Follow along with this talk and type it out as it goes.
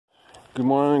Good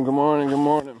morning, good morning, good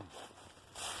morning.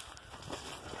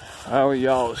 How are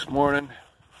y'all this morning?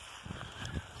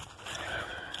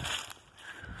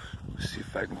 Let's see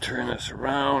if I can turn this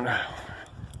around.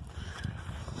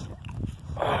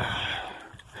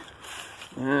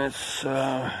 It's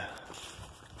for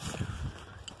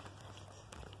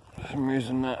some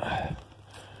reason not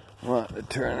wanting to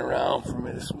turn around for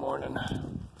me this morning.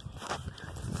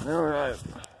 Alright.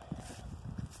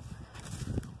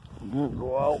 I'm gonna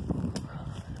go out.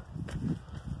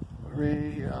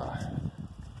 Redo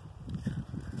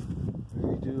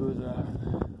the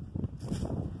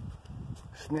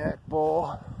snack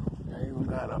bowl. I even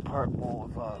got a part bowl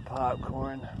with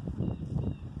popcorn.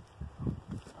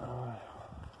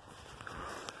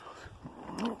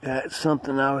 Got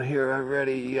something out here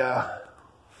already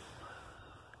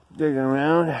digging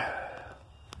around.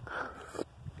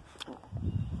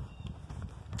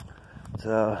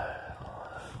 So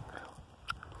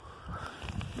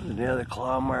the other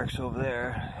claw marks over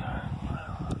there.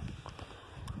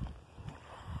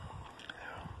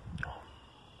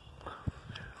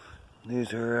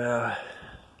 These are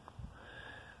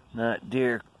not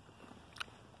deer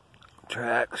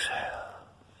tracks.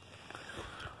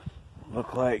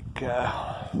 Look like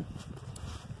not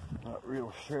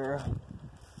real sure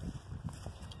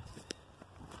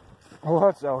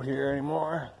what's out here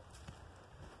anymore.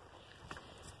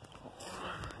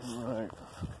 Alright.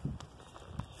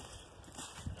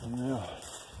 Now,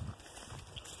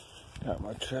 got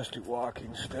my trusty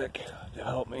walking stick to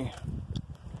help me.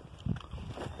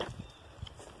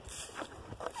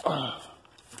 Go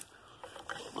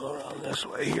around this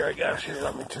way here, I guess. Here,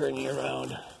 let me turn you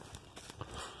around.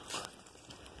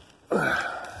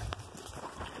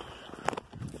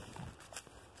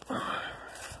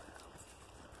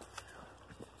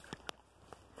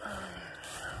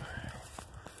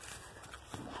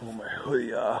 Pull my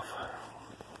hoodie off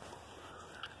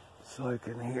so I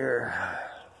can hear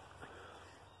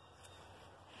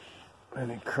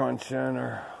any crunching,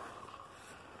 or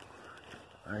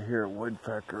I hear a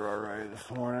woodpecker already this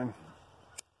morning.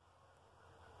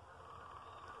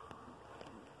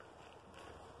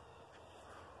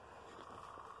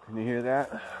 Can you hear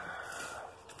that?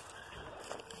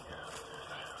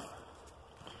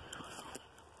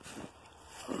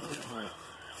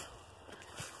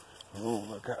 Oh,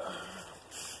 look at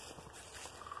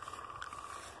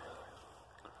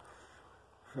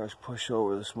fresh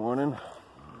pushover this morning.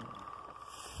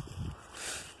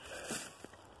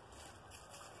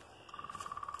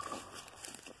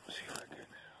 Let's see if I can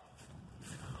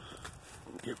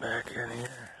get back in here.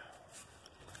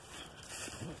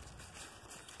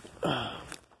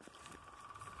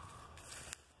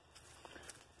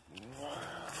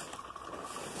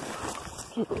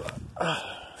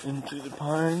 Into the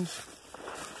pines.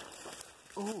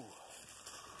 Ooh,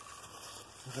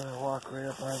 I gotta walk right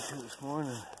up onto this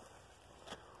morning.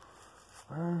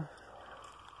 I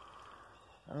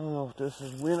don't know if this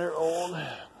is winter old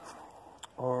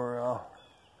or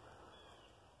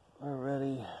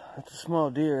already. It's a small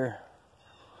deer.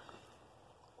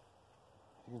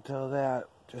 You can tell that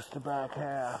just the back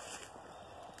half.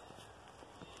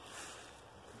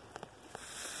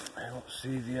 I don't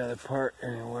see the other part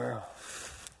anywhere.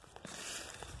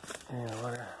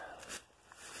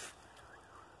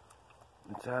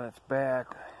 It's on its back,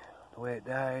 the way it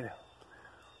died.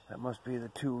 That must be the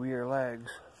two rear legs.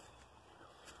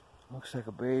 Looks like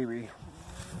a baby.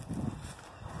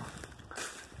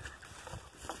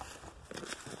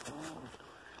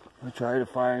 I try to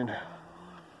find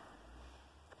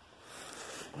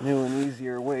new and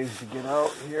easier ways to get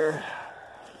out here.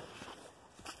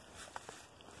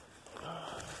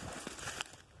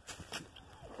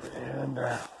 And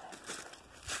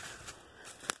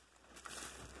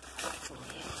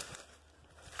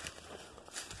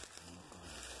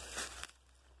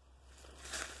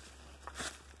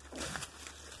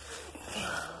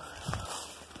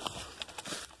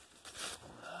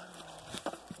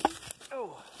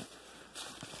oh,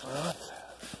 well, that's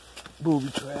a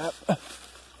booby trap.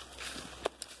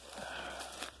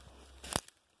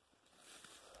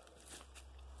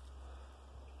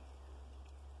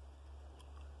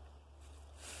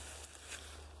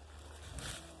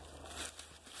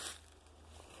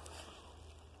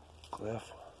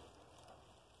 Cliff.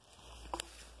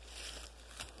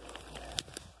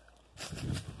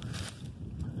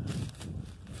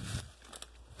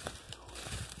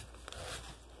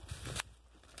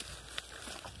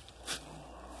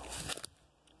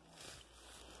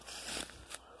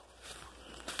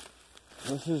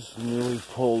 This is newly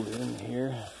pulled in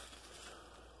here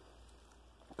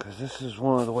because this is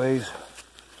one of the ways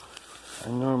I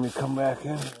normally come back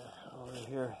in here.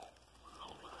 here.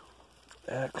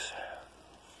 X.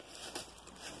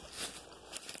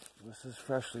 This is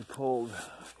freshly pulled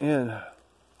in.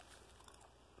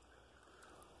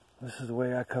 This is the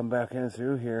way I come back in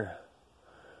through here.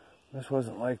 This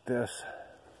wasn't like this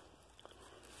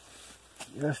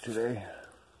yesterday.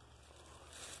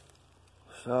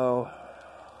 So,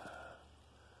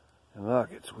 and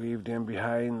look, it's weaved in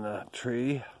behind the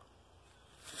tree.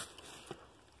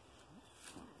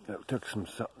 That took some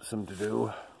to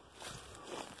do.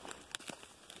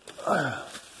 Look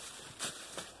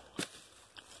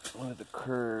at the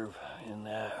curve in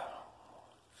that.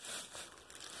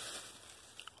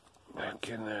 Back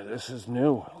in there. This is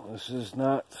new. This is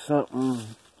not something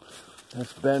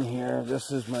that's been here.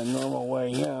 This is my normal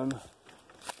way in.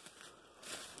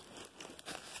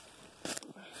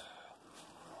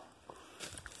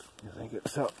 You think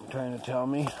it's something trying to tell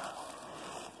me?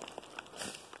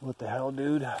 What the hell,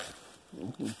 dude?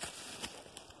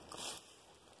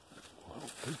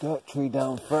 Put that tree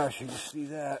down fresh. You can see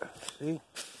that. See?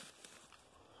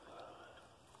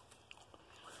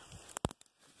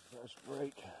 Fresh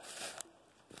break.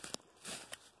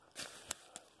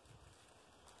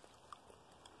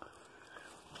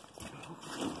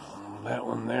 That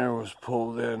one there was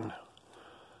pulled in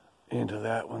into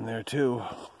that one there too.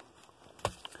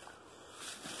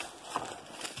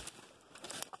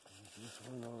 This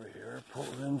one over here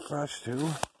pulled in fresh too.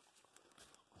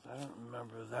 I don't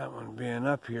remember that one being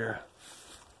up here.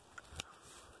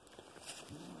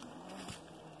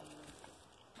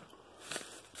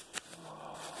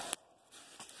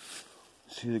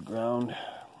 See the ground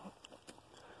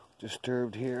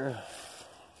disturbed here.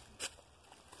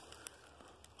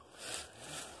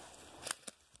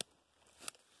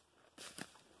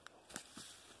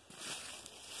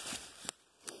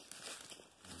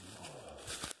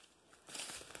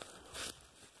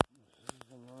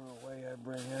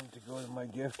 Bring in to go to my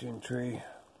gifting tree.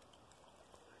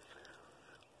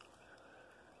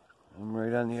 I'm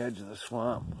right on the edge of the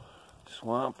swamp. The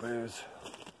swamp is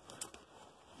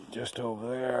just over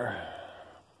there.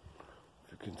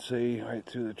 If you can see right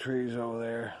through the trees over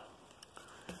there.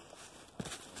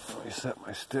 Let me set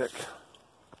my stick.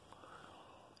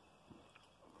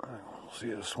 See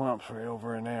the swamp's right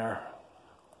over in there.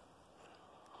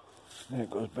 And it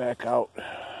goes back out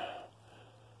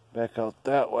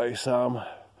that way some,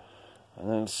 and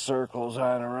then circles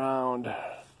on around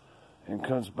and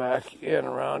comes back in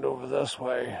around over this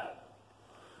way,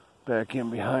 back in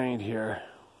behind here.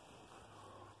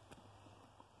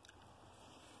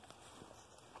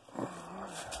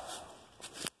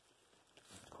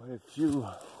 Quite a few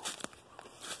of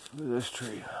this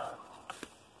tree.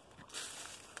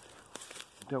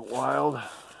 Isn't that wild?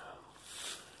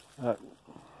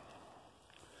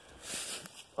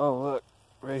 Oh look.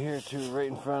 Right here too, right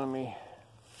in front of me.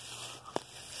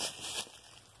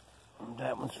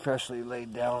 That one's freshly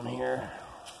laid down here.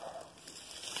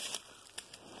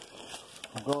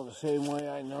 I'm going the same way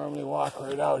I normally walk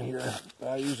right out here.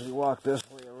 I usually walk this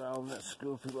way around this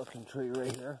goofy looking tree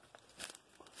right here.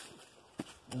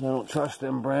 And I don't trust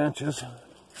them branches.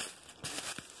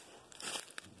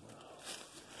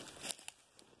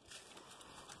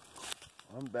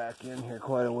 I'm back in here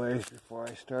quite a ways before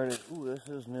I started. Ooh, this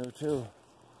is new too.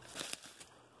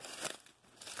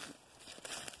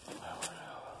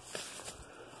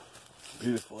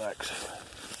 Beautiful X.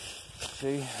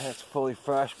 See, that's fully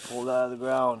fresh, pulled out of the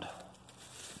ground.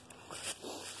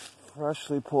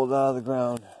 Freshly pulled out of the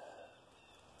ground.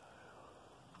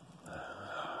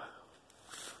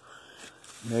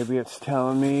 Maybe it's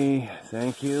telling me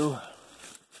thank you.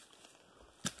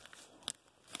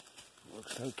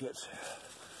 Looks like it's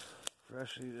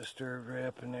freshly disturbed right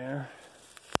up in there.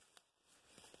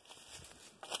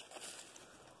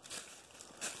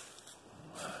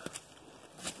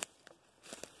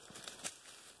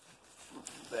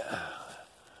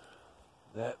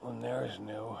 That one there is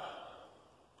new.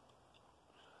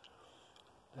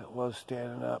 That was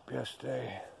standing up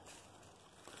yesterday.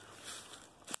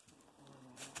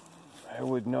 I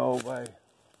would know by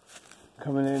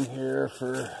coming in here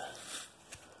for,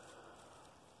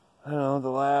 I don't know, the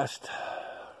last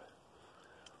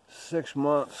 6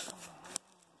 months,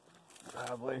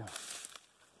 probably.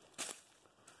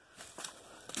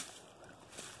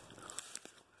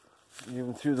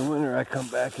 Even through the winter, I come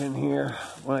back in here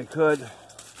when I could,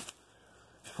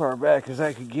 as far back as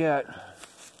I could get.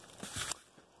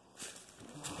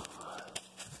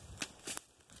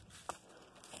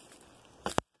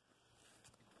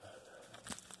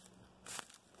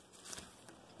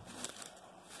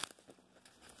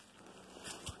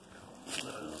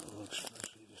 Looks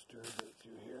freshly disturbed right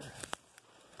through here.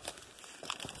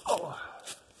 Oh.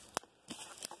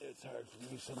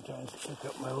 sometimes pick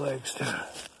up my legs too.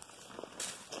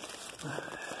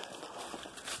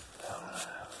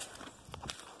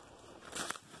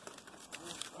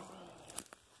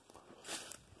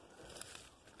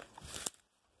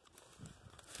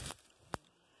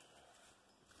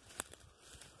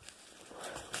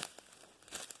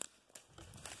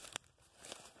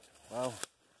 Well,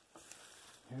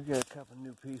 here we got a couple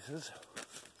new pieces.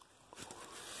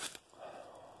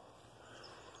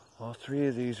 All three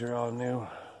of these are all new.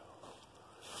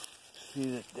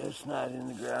 See that that's not in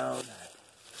the ground.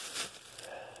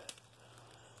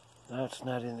 That's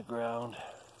not in the ground.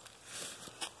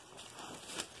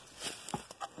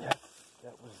 Yep,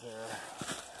 that was there.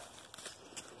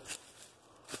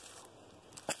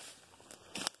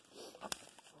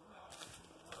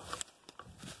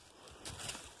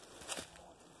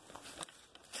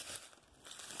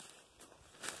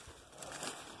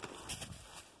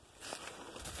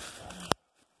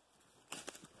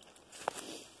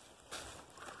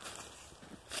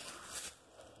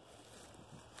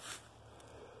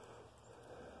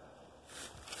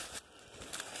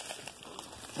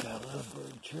 Got a little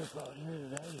bird chirp out here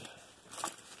today,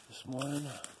 this morning.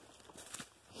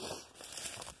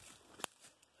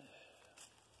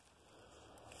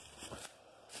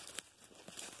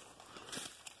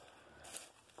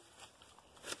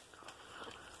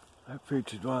 I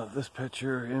featured this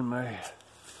picture in my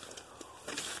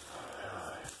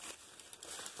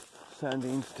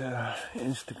sendings to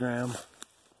Instagram.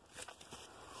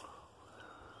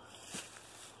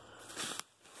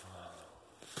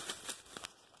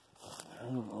 I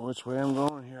don't know which way I'm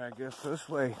going here. I guess this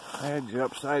way. I had you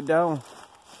upside down.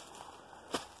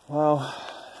 Wow.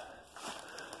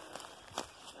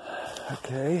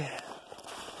 Okay.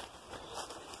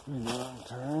 Wrong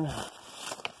turn.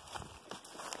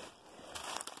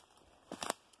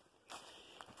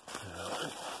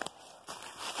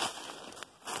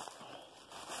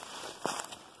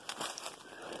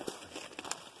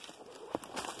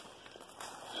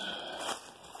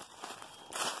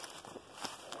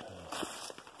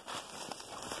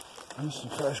 There's some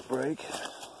fresh break.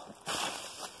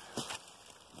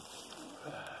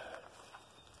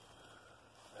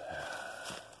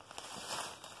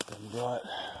 Been brought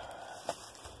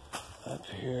up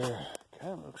here.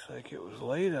 Kind of looks like it was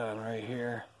laid on right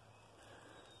here.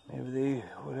 Maybe they,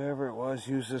 whatever it was,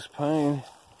 used this pine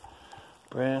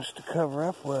branch to cover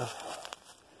up with.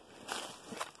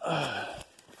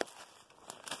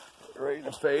 Right in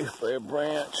the face by a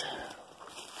branch.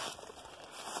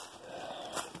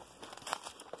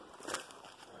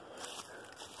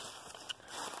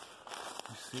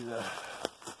 See the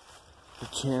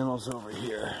channels over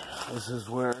here. This is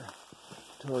where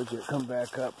I told you it come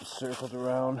back up and circled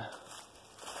around.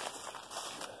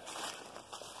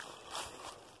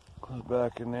 Goes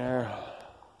back in there.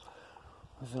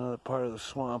 There's another part of the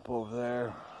swamp over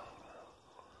there.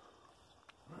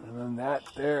 And then that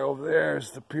there over there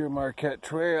is the Pure Marquette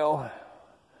Trail.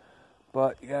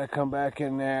 But you gotta come back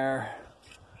in there.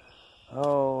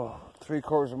 Oh,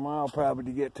 3/4 mile probably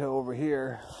to get to over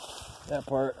here. That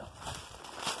part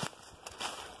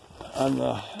on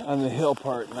the hill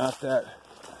part, not that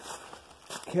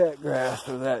cat grass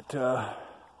or that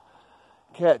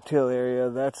cattail area.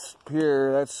 That's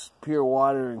pure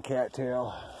water and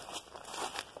cattail.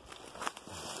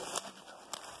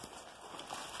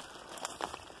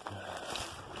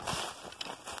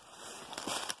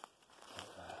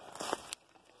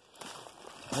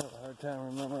 I have a hard time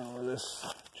remembering where this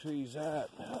tree's at.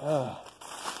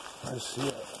 I see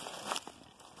it.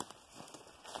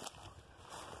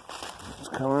 It's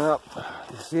coming up.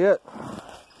 You see it?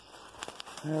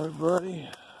 Everybody.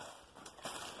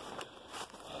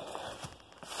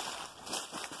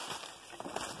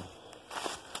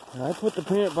 And I put the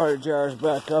peanut butter jars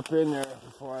back up in there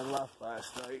before I left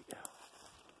last night.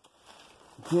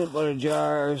 The peanut butter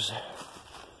jars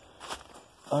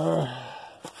are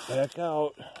back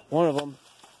out. One of them.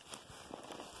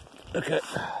 Look at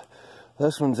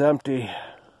this one's empty.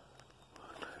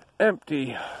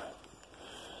 Empty.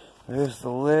 There's the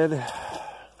lid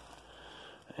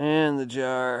and the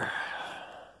jar.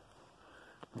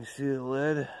 You see the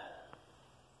lid? Right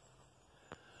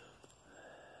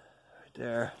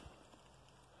there.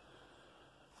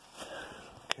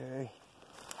 Okay.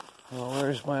 Well,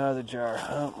 where's my other jar?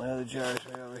 Oh, my other jar's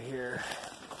right over here.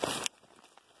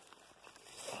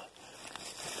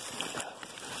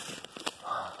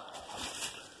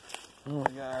 Oh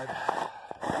my God.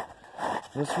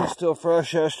 This was still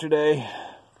fresh yesterday.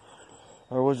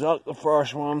 Or was out the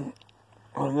fresh one.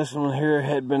 And this one here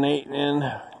had been eaten in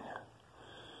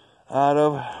out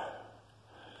of.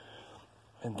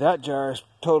 And that jar is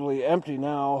totally empty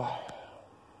now.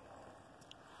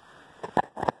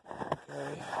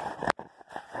 Okay.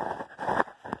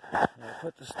 I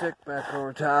put the stick back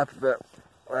over top of it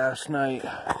last night.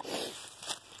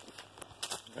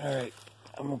 Alright,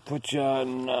 I'm going to put you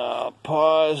on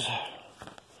pause.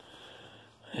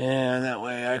 And that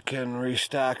way I can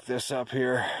restock this up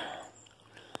here.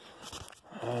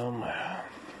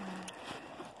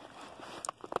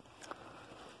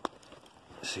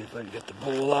 See if I can get the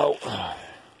bowl out.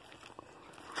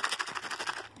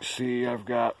 See, I've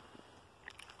got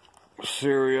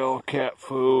cereal, cat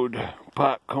food,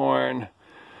 popcorn,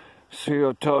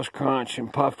 cereal toast crunch,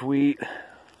 and puffed wheat.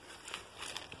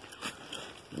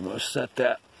 I'm going to set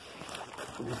that,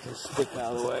 get this stick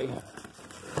out of the way.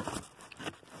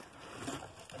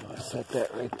 I'm going to set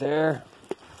that right there.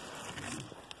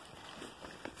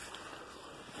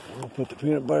 I'm going to put the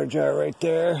peanut butter jar right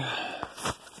there.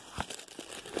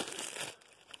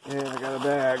 And I got a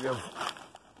bag of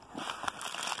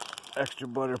extra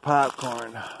butter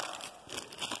popcorn.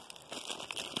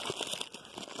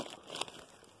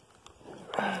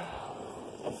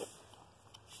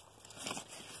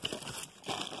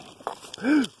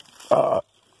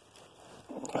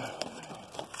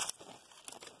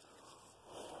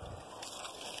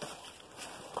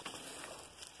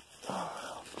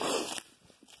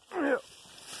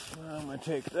 I'm going to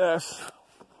take this.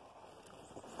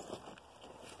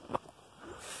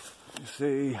 You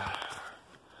see,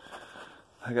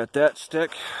 I got that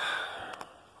stick.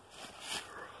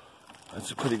 That's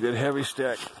a pretty good heavy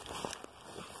stick.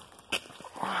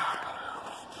 I'm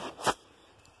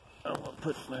going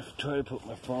to try to put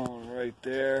my phone right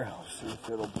there. I'll see if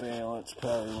it'll balance.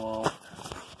 Probably won't.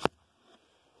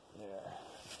 There.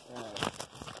 Alright.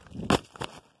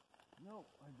 Nope,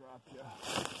 I dropped you.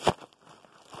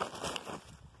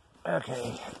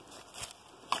 Okay.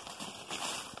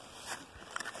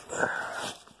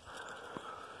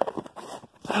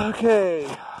 Okay.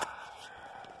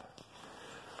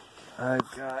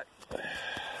 I've got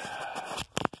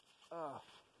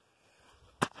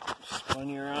spun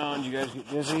you around. You guys get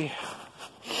dizzy?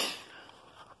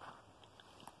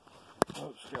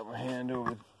 Oops, got my hand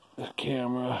over the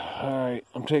camera. Alright,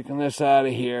 I'm taking this out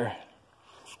of here.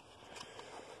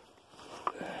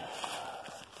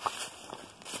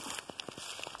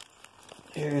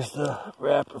 Here's the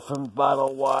wrapper from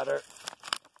bottled water.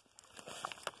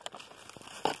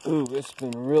 Ooh, it's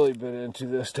been really bit into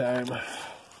this time.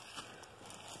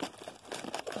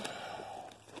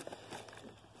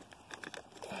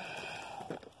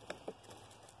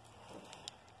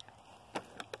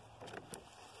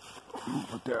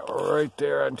 Put that right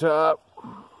there on top.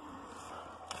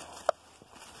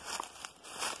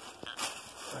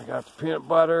 I got the peanut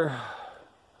butter.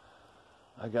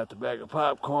 I got the bag of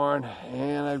popcorn,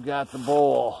 and I've got the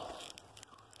bowl.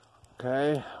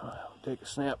 Okay, I'll take a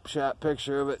snapshot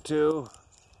picture of it too.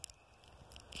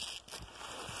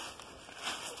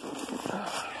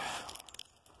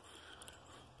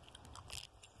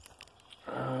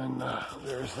 And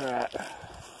there's that.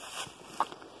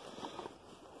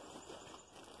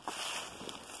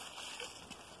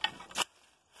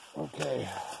 Okay,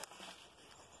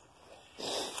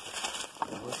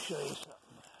 I'll show you something.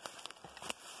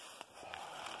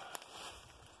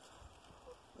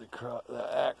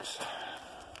 The X.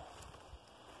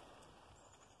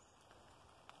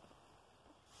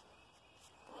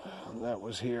 And that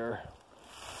was here.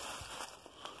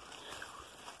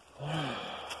 And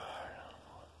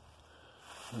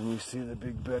you see the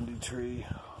big bendy tree.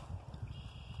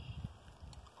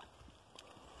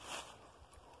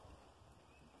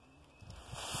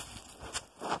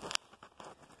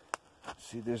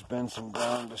 See, there's been some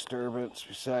ground disturbance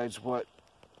besides what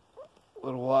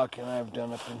little walking I've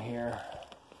done up in here.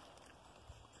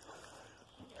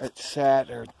 It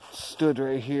sat or stood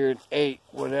right here and ate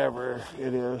whatever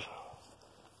it is.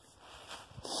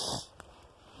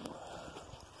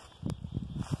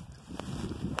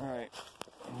 Alright,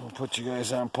 I'm going to put you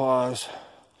guys on pause.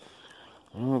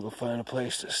 I'm going to go find a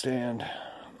place to stand and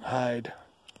hide.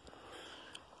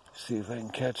 See if I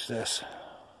can catch this.